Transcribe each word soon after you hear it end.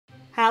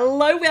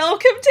Hello,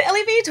 welcome to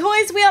LEV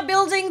Toys. We are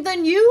building the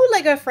new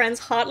LEGO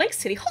Friends Heartlake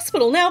City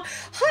Hospital. Now,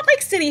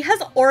 Heartlake City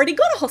has already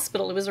got a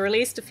hospital. It was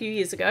released a few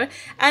years ago,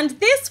 and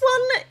this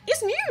one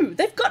is new.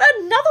 They've got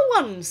another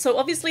one. So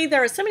obviously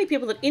there are so many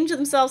people that injure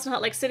themselves in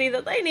Heartlake City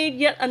that they need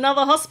yet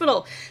another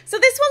hospital. So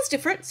this one's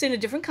different. It's in a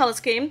different color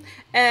scheme,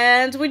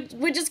 and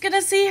we're just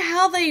gonna see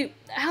how they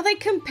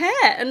compare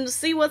and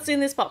see what's in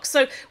this box.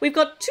 So we've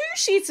got 2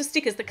 sheets of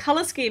stickers. The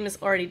color scheme is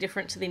already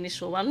different to the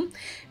initial one.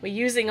 We're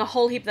using a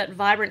whole heap of that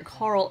vibrant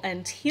coral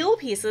and teal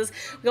pieces.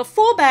 We've got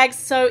 4 bags,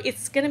 so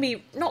it's going to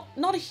be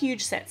not a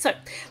huge set. So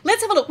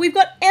let's have a look. We've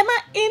got Emma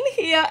in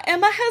here.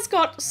 Emma has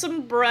got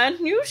some brand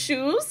new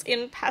shoes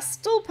in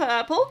pastel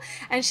purple,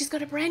 and she's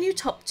got a brand new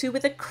top too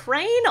with a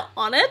crane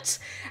on it,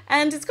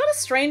 and it's got a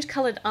strange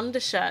colored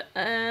undershirt.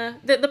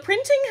 The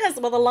printing has,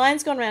 well, the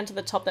line's gone around to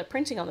the top. That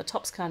printing on the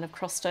top's kind of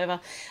crossed over.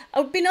 It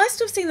would be nice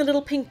to have seen the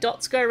little pink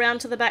dots go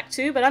around to the back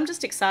too, but I'm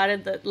just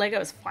excited that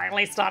LEGO is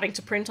finally starting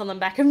to print on the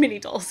back of mini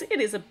dolls.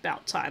 It is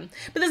about time.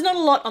 But there's not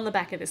a lot on the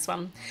back of this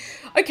one.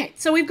 Okay,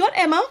 so we've got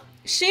Emma.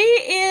 She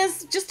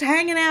is just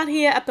hanging out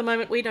here at the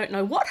moment. We don't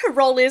know what her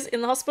role is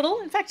in the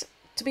hospital. In fact,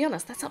 to be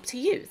honest, that's up to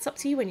you. It's up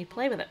to you when you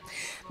play with it.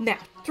 Now,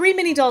 3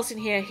 mini dolls in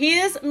here.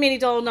 Here's mini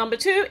doll number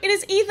 2. It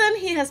is Ethan.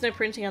 He has no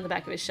printing on the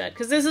back of his shirt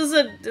because this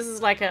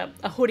is like a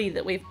hoodie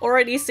that we've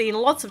already seen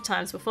lots of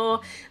times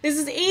before. This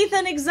is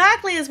Ethan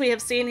exactly as we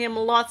have seen him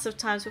lots of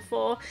times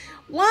before.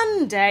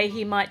 One day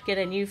he might get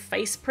a new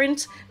face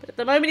print, but at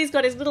the moment he's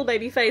got his little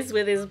baby face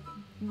with his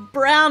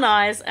brown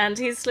eyes, and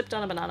he's slipped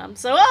on a banana.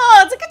 So,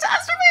 oh, it's a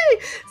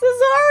catastrophe! So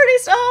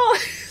sorry,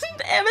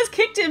 Emma's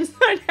kicked him, so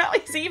now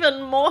he's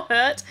even more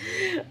hurt.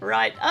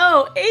 Right.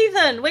 Oh,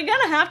 Ethan, we're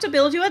gonna have to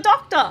build you a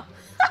doctor.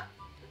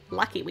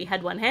 Lucky we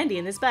had one handy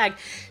in this bag.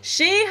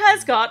 She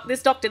has got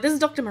this doctor. This is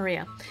Dr.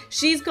 Maria.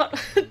 She's got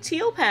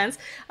teal pants,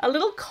 a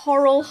little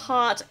coral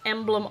heart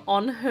emblem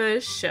on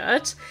her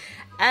shirt,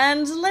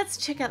 and let's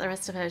check out the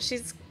rest of her.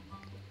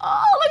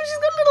 Oh, look, she's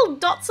got little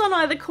dots on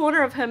either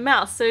corner of her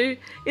mouth, so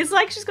it's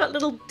like she's got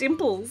little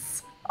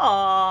dimples.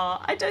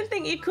 Aw, I don't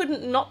think you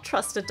couldn't not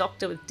trust a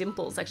doctor with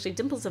dimples. Actually,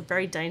 dimples are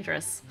very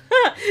dangerous.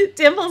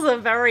 Dimples are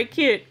very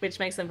cute, which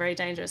makes them very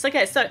dangerous.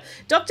 Okay, so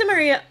Dr.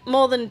 Maria,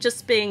 more than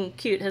just being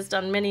cute, has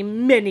done many,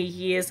 many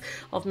years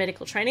of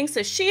medical training.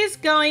 So she is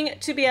going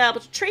to be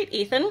able to treat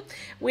Ethan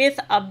with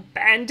a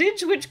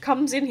bandage, which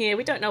comes in here.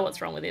 We don't know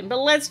what's wrong with him, but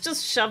let's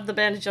just shove the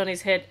bandage on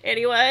his head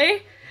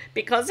anyway,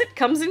 because it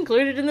comes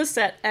included in the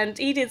set, and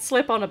he did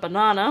slip on a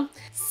banana.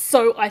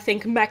 So I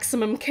think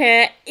maximum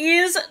care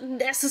is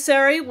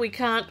necessary. We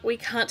can't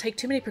take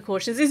too many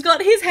precautions. He's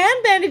got his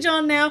hand bandage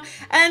on now,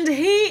 and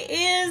he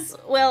is,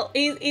 well,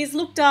 he's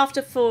looked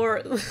after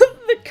for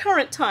the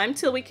current time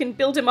till we can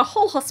build him a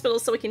whole hospital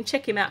so we can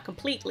check him out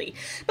completely.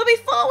 But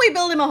before we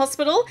build him a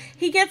hospital,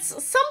 he gets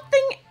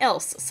something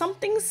else,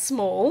 something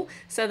small,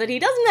 so that he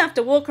doesn't have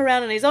to walk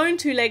around on his own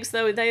 2 legs,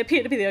 though they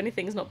appear to be the only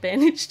things not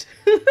bandaged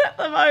at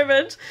the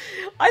moment.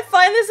 I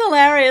find this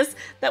hilarious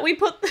that we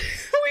put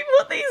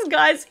these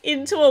guys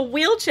into a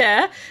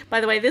wheelchair. By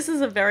the way, this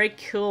is a very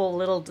cool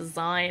little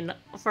design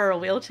for a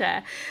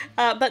wheelchair,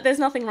 but there's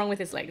nothing wrong with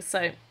his legs.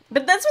 So,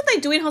 but that's what they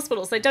do in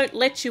hospitals. They don't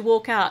let you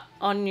walk out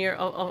on your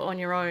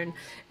own,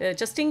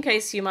 just in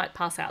case you might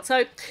pass out.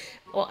 So,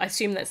 well, I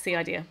assume that's the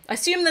idea. I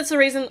assume that's the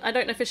reason. I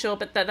don't know for sure,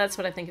 but that's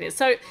what I think it is.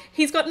 So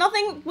he's got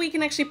nothing we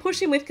can actually push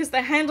him with because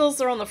the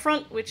handles are on the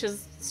front, which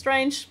is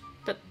strange,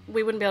 but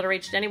we wouldn't be able to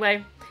reach it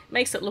anyway.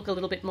 Makes it look a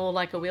little bit more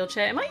like a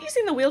wheelchair. Am I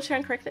using the wheelchair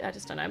incorrectly? I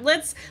just don't know.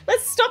 Let's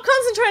stop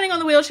concentrating on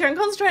the wheelchair and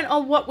concentrate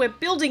on what we're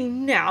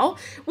building now,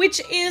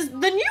 which is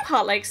the new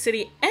Heartlake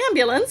City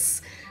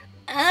ambulance.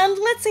 And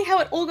let's see how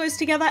it all goes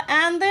together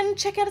and then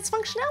check out its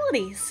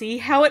functionality. See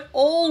how it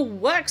all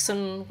works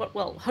and what,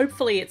 well,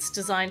 hopefully it's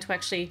designed to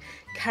actually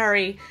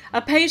carry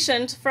a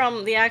patient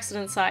from the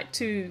accident site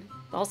to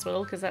the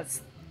hospital, because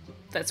that's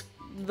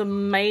the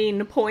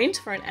main point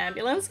for an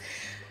ambulance.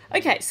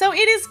 Okay, so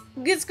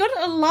it's got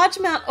a large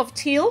amount of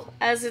teal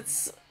as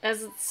its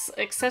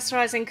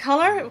accessorizing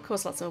color, of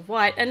course lots of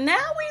white, and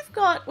now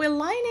we're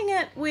lining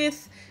it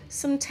with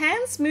some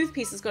tan smooth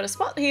pieces. Got a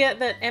spot here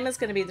that Emma's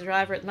going to be the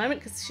driver at the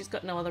moment because she's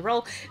got no other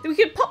role. We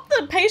could pop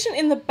the patient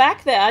in the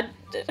back there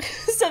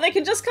so they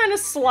can just kind of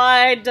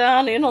slide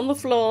down in on the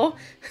floor.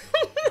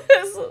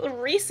 There's a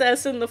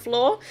recess in the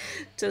floor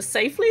to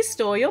safely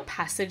store your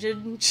passenger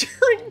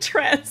during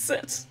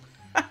transit.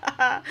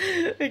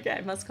 Okay,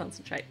 I must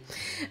concentrate.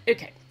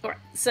 Okay, alright,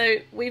 so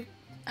we've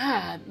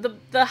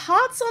the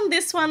hearts on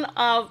this one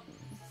are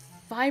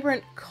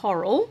vibrant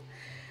coral.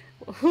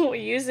 We're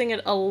using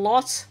it a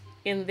lot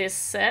in this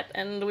set,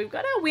 and we've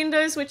got our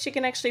windows which you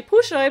can actually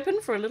push open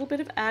for a little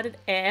bit of added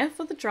air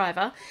for the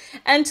driver,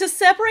 and to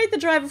separate the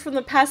driver from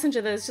the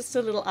passenger there's just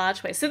a little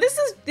archway. So this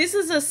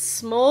is a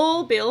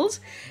small build,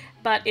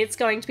 but it's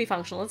going to be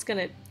functional. It's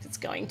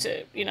going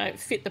to, you know,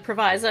 fit the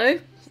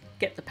proviso,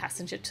 get the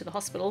passenger to the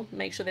hospital,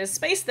 make sure there's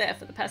space there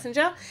for the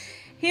passenger.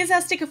 Here's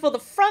our sticker for the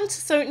front,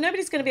 so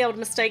nobody's going to be able to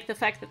mistake the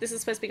fact that this is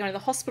supposed to be going to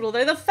the hospital,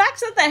 though the fact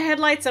that the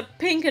headlights are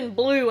pink and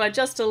blue are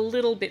just a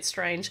little bit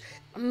strange.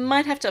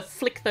 Might have to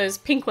flick those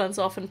pink ones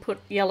off and put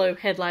yellow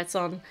headlights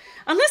on.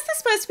 Unless they're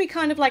supposed to be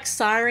kind of like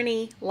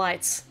siren-y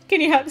lights.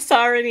 Can you have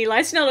siren-y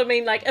lights? You know what I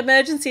mean? Like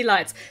emergency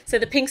lights. So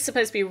the pink's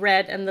supposed to be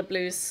red and the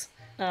blue's...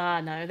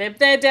 no,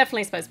 they're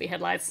definitely supposed to be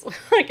headlights.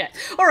 Okay,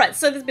 alright,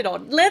 so that's a bit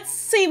odd. Let's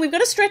see, we've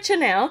got a stretcher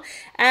now,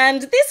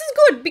 and this is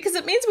good because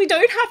it means we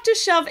don't have to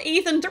shove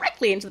Ethan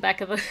directly into the back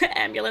of the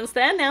ambulance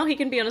there. Now he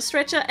can be on a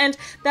stretcher, and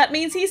that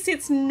means he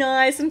sits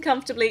nice and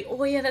comfortably.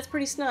 Oh yeah, that's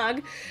pretty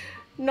snug.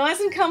 Nice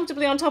and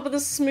comfortably on top of the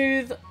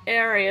smooth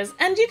areas.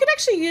 And you could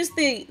actually use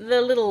the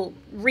little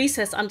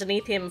recess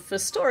underneath him for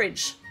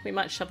storage. We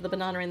might shove the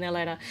banana in there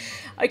later.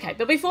 Okay,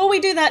 but before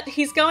we do that,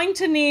 he's going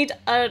to need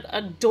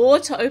a door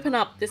to open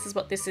up. This is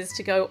what this is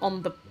to go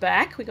on the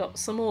back. We got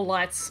some more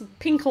lights, some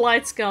pink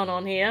lights going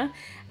on here.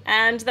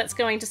 And that's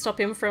going to stop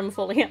him from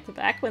falling out the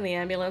back when the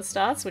ambulance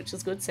starts, which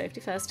is good, safety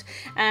first.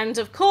 And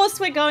of course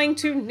we're going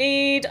to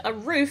need a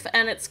roof,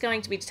 and it's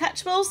going to be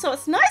detachable, so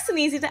it's nice and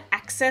easy to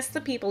access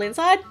the people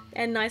inside,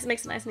 and nice,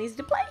 makes it nice and easy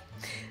to play.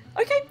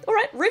 Okay,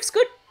 alright, roof's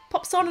good.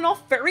 Pops on and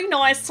off very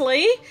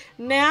nicely.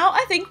 Now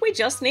I think we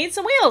just need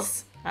some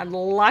wheels. And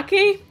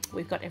lucky,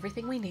 we've got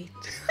everything we need.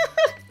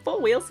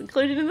 4 wheels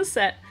included in the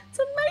set. It's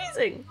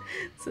amazing.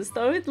 It's as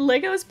though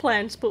Lego has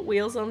planned to put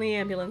wheels on the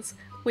ambulance,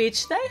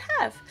 which they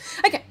have.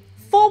 Okay,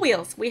 4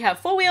 wheels. We have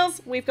 4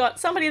 wheels. We've got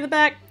somebody in the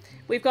back.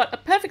 We've got a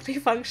perfectly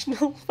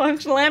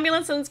functional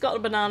ambulance, and it's got a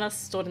banana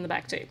stored in the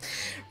back too.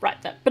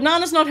 Right, that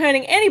banana's not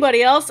hurting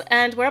anybody else,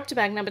 and we're up to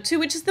bag number 2,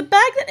 which is the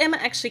bag that Emma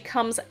actually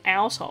comes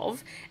out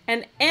of.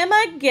 And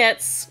Emma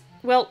gets,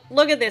 well,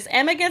 look at this.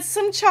 Emma gets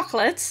some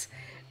chocolates,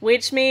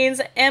 which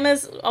means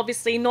Emma's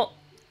obviously not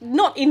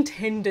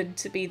intended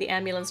to be the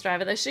ambulance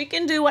driver, though she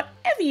can do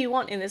whatever you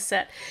want in this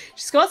set.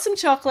 She's got some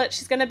chocolate.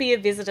 She's going to be a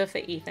visitor for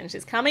Ethan.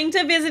 She's coming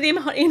to visit him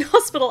in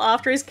hospital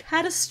after his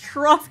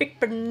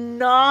catastrophic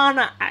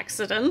banana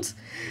accident.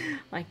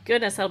 My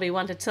goodness, that'll be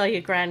one to tell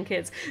your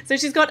grandkids. So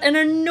she's got an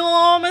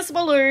enormous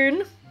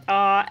balloon,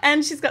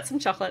 and she's got some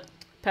chocolate.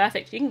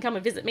 Perfect. You can come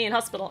and visit me in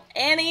hospital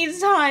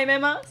anytime,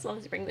 Emma, as long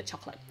as you bring the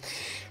chocolate.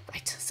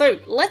 Right, so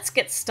let's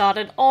get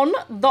started on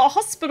the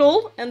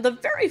hospital. And the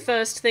very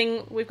first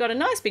thing, we've got a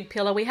nice big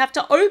pillar. We have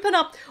to open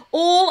up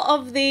all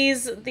of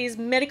these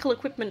medical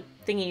equipment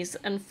thingies.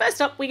 And first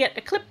up, we get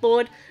a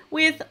clipboard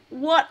with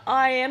what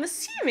I am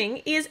assuming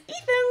is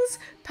Ethan's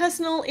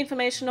personal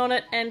information on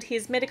it and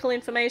his medical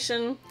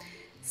information.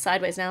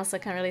 Sideways now, so I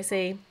can't really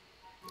see.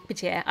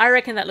 But yeah, I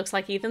reckon that looks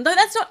like Ethan, though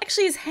that's not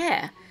actually his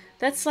hair.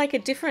 That's like a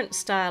different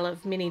style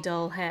of mini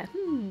doll hair.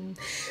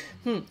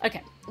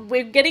 Okay,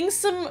 we're getting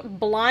some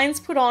blinds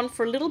put on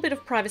for a little bit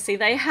of privacy.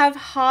 They have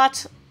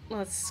heart...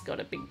 Well, it's got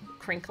a big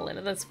crinkle in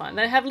it, that's fine.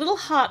 They have little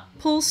heart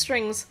pull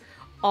strings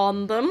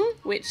on them,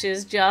 which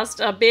is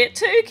just a bit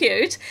too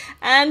cute.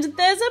 And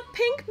there's a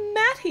pink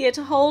mat here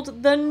to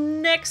hold the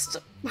next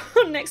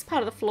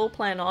part of the floor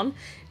plan on.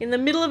 In the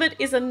middle of it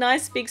is a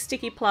nice big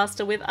sticky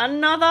plaster with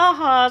another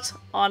heart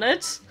on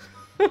it.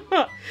 We're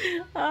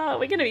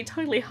going to be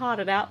totally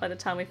hearted out by the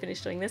time we finish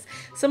doing this.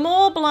 Some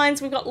more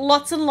blinds. We've got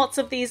lots and lots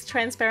of these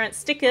transparent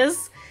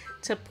stickers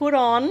to put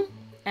on.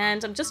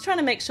 And I'm just trying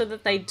to make sure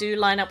that they do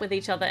line up with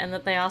each other and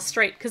that they are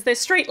straight, because they're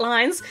straight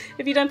lines.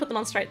 If you don't put them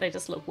on straight, they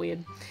just look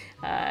weird.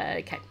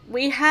 Okay,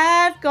 we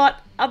have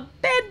got a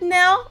bed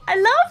now. I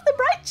love the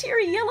bright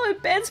cheery yellow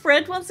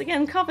bedspread, once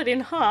again covered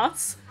in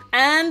hearts.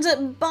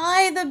 And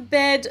by the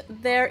bed,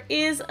 there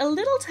is a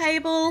little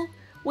table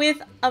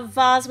with a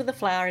vase with a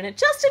flower in it,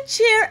 just to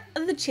cheer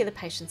the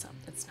patients up.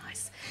 That's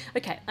nice.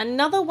 Okay,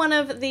 another one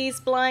of these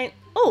blind...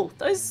 Oh,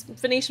 those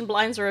Venetian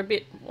blinds are a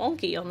bit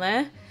wonky on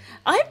there.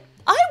 I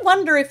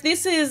wonder if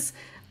this is...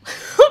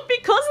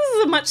 because this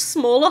is a much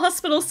smaller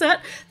hospital set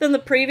than the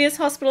previous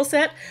hospital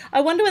set, I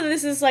wonder whether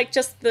this is like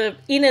just the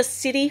inner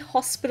city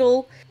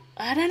hospital.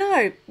 I don't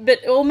know,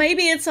 or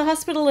maybe it's a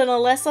hospital in a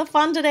lesser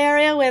funded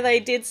area where they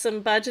did some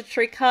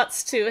budgetary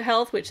cuts to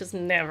health, which is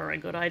never a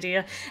good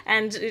idea.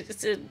 And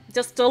it's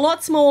just a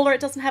lot smaller,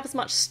 it doesn't have as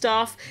much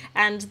stuff,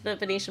 and the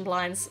Venetian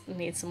blinds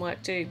need some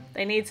work too.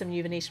 They need some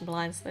new Venetian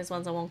blinds, those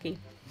ones are wonky.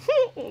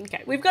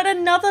 Okay, we've got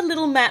another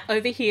little mat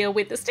over here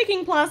with the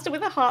sticking plaster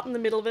with a heart in the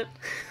middle of it.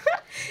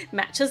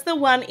 Matches the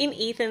one in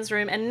Ethan's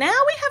room. And now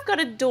we have got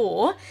a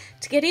door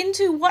to get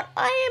into what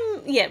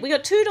we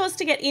got 2 doors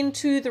to get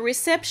into the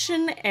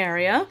reception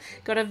area.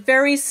 Got a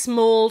very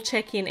small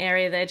check-in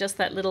area there, just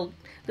that little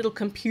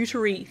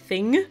computery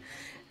thing.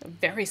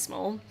 Very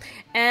small.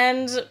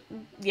 And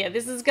yeah,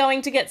 this is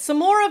going to get some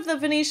more of the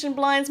Venetian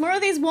blinds, more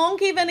of these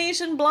wonky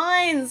Venetian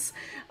blinds.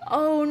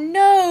 Oh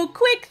no,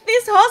 quick,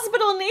 this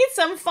hospital needs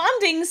some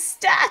funding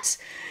stat.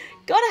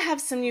 Gotta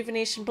have some new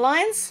Venetian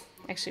blinds.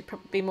 Actually,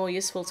 probably more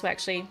useful to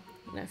actually,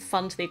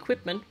 fund the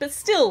equipment, but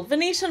still,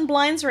 Venetian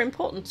blinds are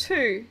important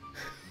too.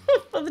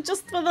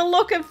 just for the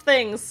look of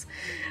things.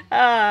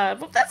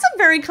 But that's a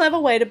very clever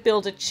way to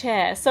build a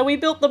chair. So we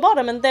built the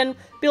bottom and then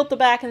built the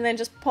back and then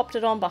just popped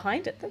it on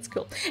behind it. That's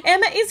cool.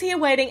 Emma is here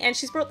waiting and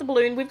she's brought the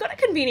balloon. We've got a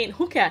convenient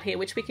hook out here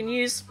which we can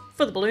use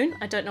for the balloon.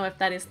 I don't know if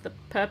that is the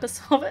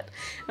purpose of it.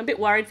 I'm a bit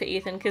worried for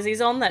Ethan because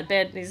he's on that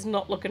bed and he's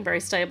not looking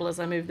very stable as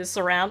I move this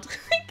around.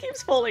 He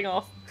keeps falling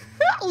off.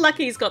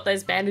 Lucky he's got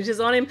those bandages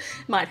on him.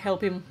 Might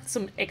help him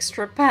some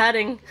extra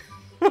padding.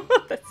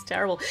 That's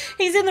terrible.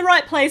 He's in the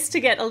right place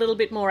to get a little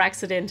bit more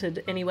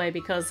accidented anyway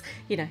because,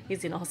 you know,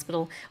 he's in a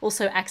hospital.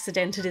 Also,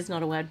 accidented is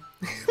not a word.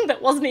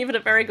 That wasn't even a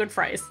very good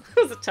phrase.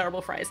 It was a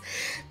terrible phrase.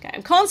 Okay,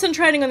 I'm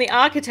concentrating on the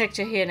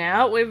architecture here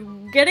now. We're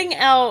getting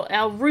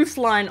our roof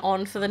line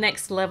on for the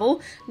next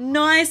level.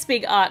 Nice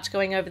big arch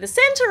going over the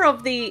center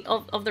of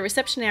the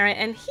reception area.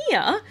 And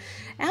here,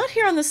 out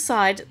here on the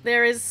side,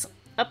 there is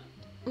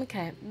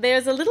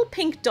there's a little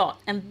pink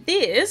dot. And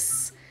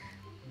this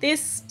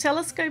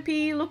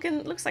telescopy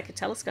looks like a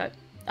telescope.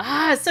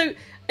 So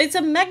it's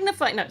a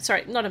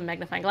not a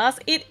magnifying glass.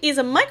 It is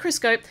a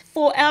microscope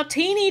for our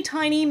teeny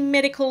tiny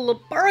medical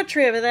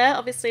laboratory over there.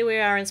 Obviously we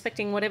are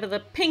inspecting whatever the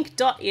pink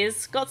dot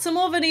is. Got some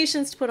more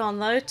Venetians to put on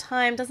though.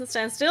 Time doesn't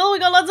stand still. We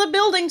got lots of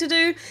building to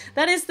do.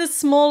 That is the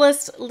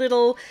smallest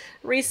little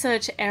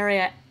research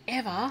area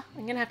ever.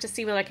 I'm gonna have to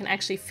see whether I can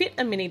actually fit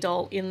a mini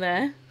doll in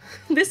there.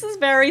 This is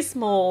very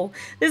small.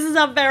 This is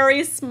a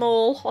very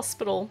small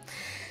hospital.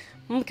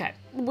 Okay,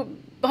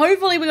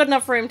 hopefully we got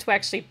enough room to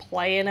actually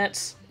play in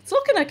it. It's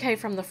looking okay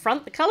from the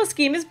front. The colour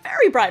scheme is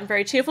very bright and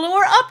very cheerful, and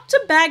we're up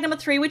to bag number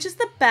 3, which is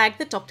the bag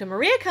that Dr.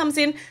 Maria comes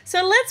in.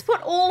 So let's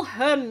put all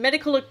her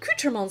medical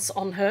accoutrements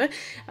on her,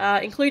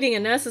 including a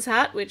nurse's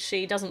hat, which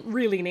she doesn't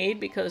really need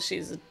because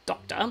she's a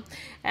doctor.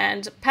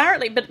 And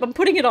apparently, but I'm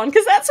putting it on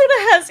because that's what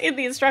it has in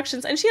the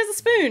instructions, and she has a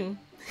spoon.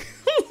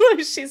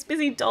 She's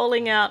busy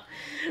doling out,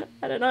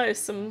 I don't know,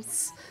 some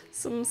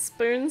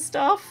spoon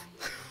stuff.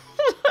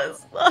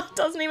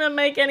 Doesn't even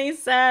make any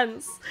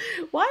sense.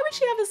 Why would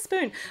she have a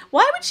spoon?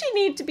 Why would she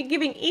need to be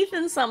giving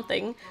Ethan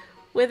something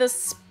with a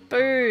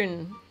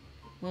spoon?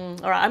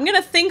 Alright, I'm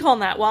gonna think on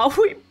that while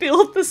we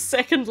build the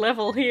second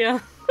level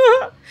here.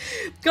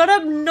 Got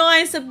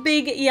a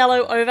big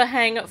yellow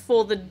overhang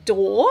for the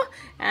door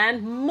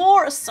and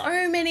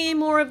so many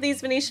more of these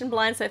Venetian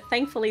blinds. So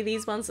thankfully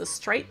these ones are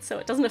straight so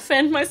it doesn't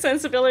offend my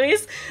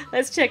sensibilities.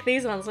 Let's check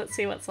these ones. Let's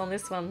see what's on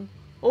this one.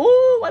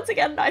 Oh, once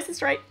again, nice and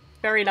straight.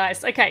 Very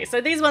nice. Okay, so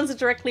these ones are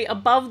directly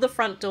above the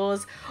front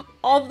doors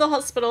of the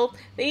hospital.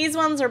 These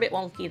ones are a bit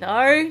wonky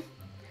though.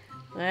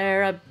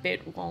 They're a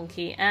bit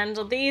wonky. And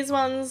these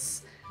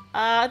ones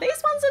are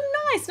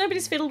nice.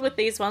 Nobody's fiddled with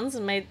these ones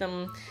and made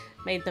them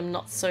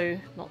not so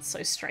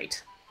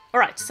straight. All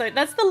right, so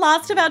that's the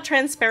last of our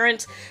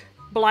transparent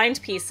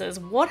blind pieces.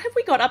 What have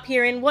we got up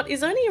here in what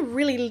is only a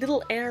really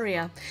little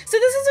area? So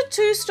this is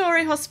a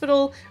 2-story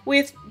hospital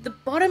with the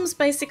bottoms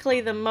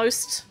basically the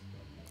most...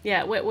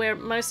 Yeah, where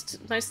most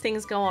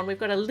things go on. We've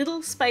got a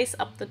little space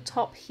up the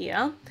top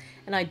here,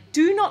 and I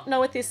do not know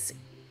what this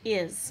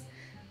is.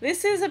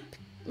 This is a...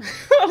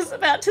 I was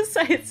about to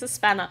say it's a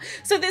spanner.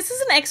 So this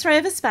is an x-ray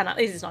of a spanner.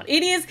 It is not.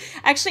 It is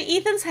actually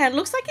Ethan's hand.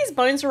 Looks like his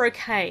bones are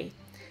okay.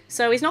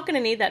 So he's not going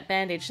to need that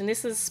bandage. And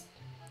this is...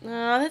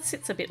 that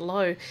sits a bit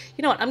low.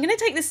 You know what? I'm going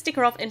to take this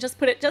sticker off and just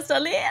put it just a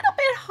little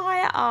bit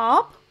higher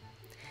up.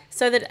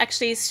 So that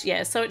actually,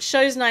 yeah, so it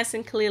shows nice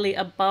and clearly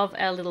above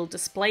our little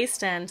display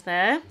stand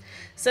there.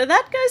 So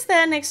that goes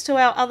there next to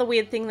our other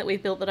weird thing that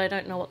we've built that I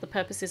don't know what the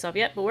purpose is of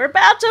yet, but we're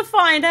about to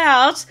find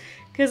out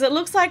because it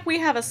looks like we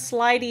have a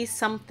slidey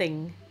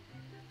something.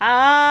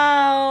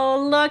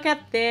 Oh, look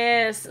at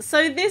this.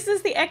 So this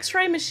is the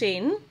x-ray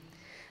machine.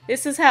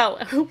 This is how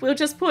we'll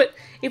just put,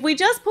 if we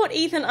just put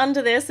Ethan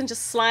under this and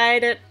just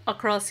slide it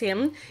across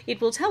him,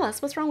 it will tell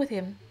us what's wrong with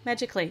him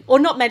magically. Or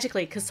not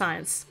magically, because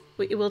science.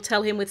 It will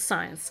tell him with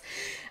science.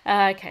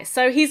 Okay,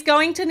 so he's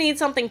going to need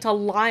something to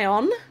lie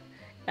on,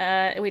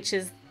 which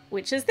is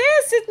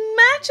this. It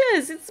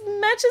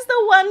matches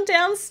the one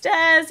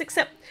downstairs,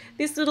 except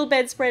this little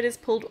bedspread is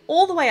pulled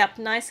all the way up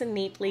nice and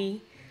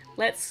neatly.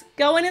 Let's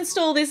go and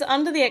install this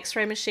under the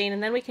x-ray machine,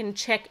 and then we can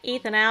check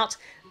Ethan out,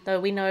 though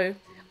we know...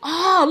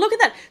 Oh, look at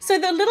that! So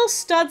the little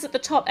studs at the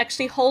top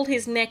actually hold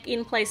his neck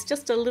in place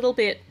just a little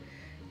bit.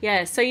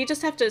 Yeah, so you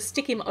just have to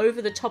stick him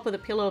over the top of the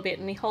pillow a bit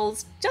and he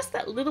holds just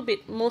that little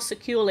bit more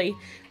securely.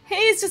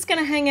 He's just going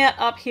to hang out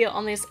up here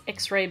on this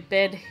x-ray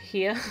bed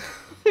here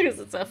because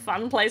it's a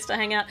fun place to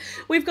hang out.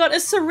 We've got a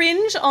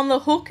syringe on the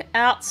hook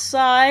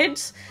outside,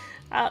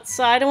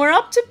 and we're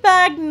up to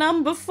bag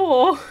number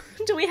 4.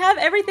 Do we have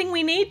everything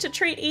we need to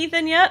treat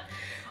Ethan yet?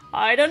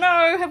 I don't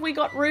know. Have we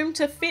got room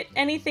to fit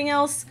anything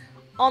else?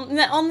 On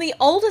the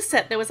older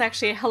set, there was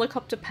actually a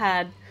helicopter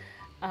pad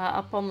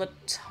up on the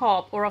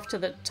top, or off to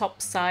the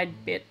top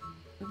side bit.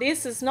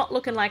 This is not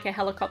looking like a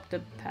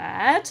helicopter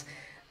pad.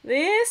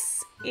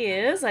 This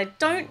is, I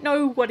don't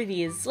know what it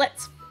is.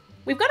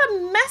 We've got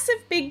a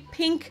massive big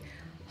pink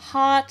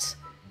heart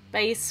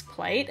base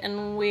plate,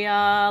 and we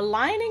are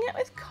lining it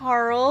with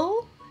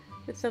coral,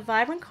 with the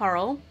vibrant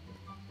coral.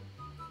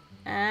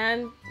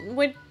 And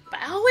we're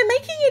Oh, we're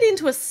making it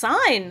into a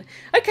sign.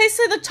 Okay,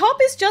 so the top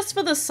is just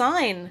for the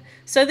sign,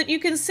 so that you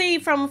can see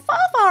from far,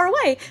 far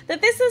away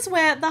that this is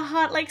where the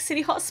Heartlake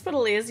City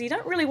Hospital is. You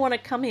don't really want to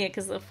come here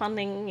because the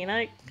funding, you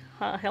know,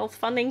 health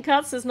funding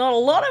cuts. There's not a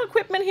lot of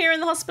equipment here in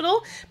the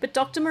hospital, but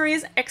Dr. Marie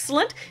is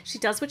excellent. She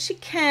does what she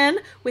can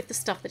with the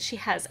stuff that she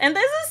has. And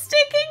there's a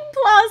sticking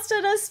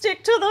plaster to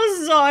stick to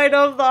the side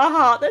of the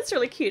heart. That's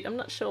really cute. I'm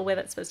not sure where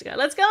that's supposed to go.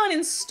 Let's go and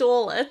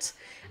install it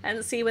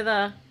and see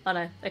whether... Oh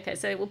no. Okay,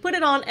 so we'll put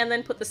it on and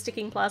then put the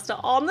sticking plaster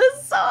on the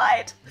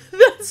side.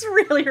 That's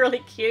really,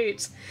 really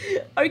cute.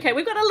 Okay,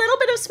 we've got a little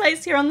bit of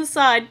space here on the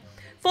side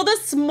for the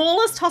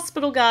smallest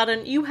hospital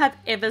garden you have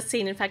ever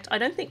seen. In fact, I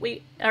don't think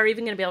we are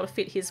even going to be able to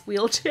fit his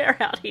wheelchair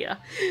out here.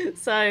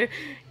 So,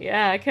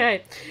 yeah,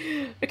 okay.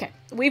 Okay,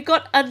 we've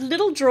got a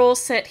little drawer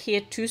set here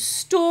to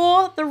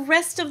store the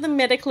rest of the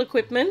medical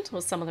equipment,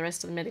 or some of the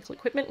rest of the medical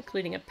equipment,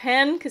 including a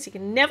pen, because you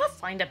can never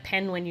find a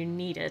pen when you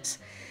need it.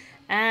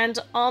 And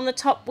on the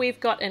top, we've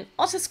got an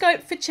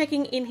otoscope for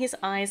checking in his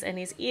eyes and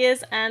his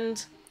ears,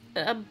 and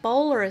a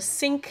bowl or a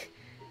sink,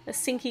 a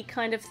sinky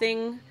kind of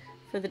thing,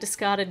 for the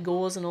discarded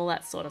gauze and all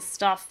that sort of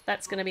stuff.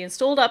 That's going to be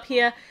installed up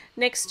here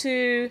next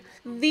to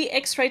the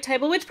x-ray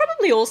table, which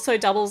probably also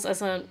doubles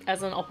as an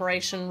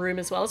operation room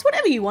as well. It's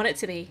whatever you want it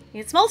to be.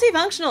 It's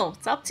multifunctional.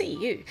 It's up to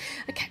you.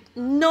 Okay,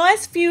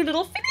 nice few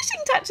little finishing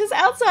touches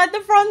outside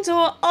the front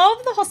door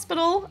of the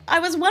hospital. I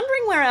was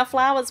wondering where our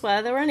flowers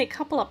were. There were only a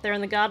couple up there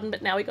in the garden,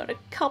 but now we got a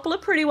couple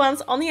of pretty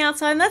ones on the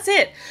outside, and that's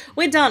it.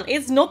 We're done.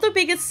 It's not the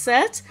biggest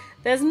set.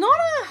 There's not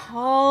a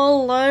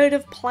whole load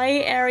of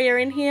play area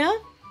in here.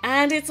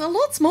 And it's a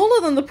lot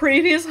smaller than the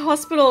previous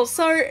hospital.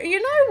 So,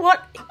 you know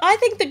what? I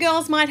think the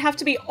girls might have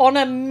to be on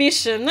a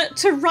mission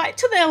to write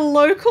to their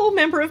local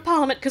member of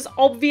parliament, because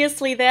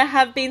obviously there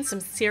have been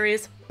some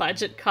serious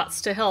budget cuts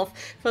to health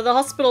for the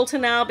hospital to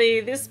now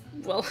be this,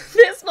 well,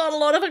 there's not a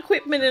lot of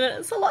equipment in it.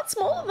 It's a lot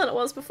smaller than it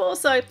was before.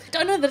 So I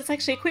don't know that it's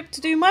actually equipped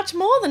to do much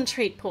more than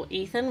treat poor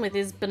Ethan with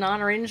his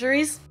banana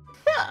injuries.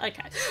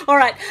 Okay, all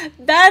right,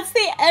 that's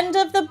the end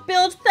of the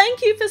build.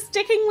 Thank you for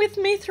sticking with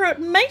me through it.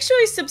 Make sure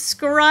you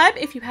subscribe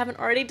if you haven't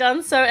already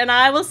done so, and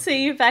I will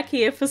see you back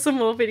here for some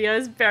more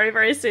videos very,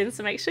 very soon,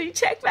 so make sure you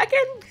check back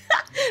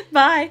in.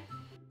 Bye.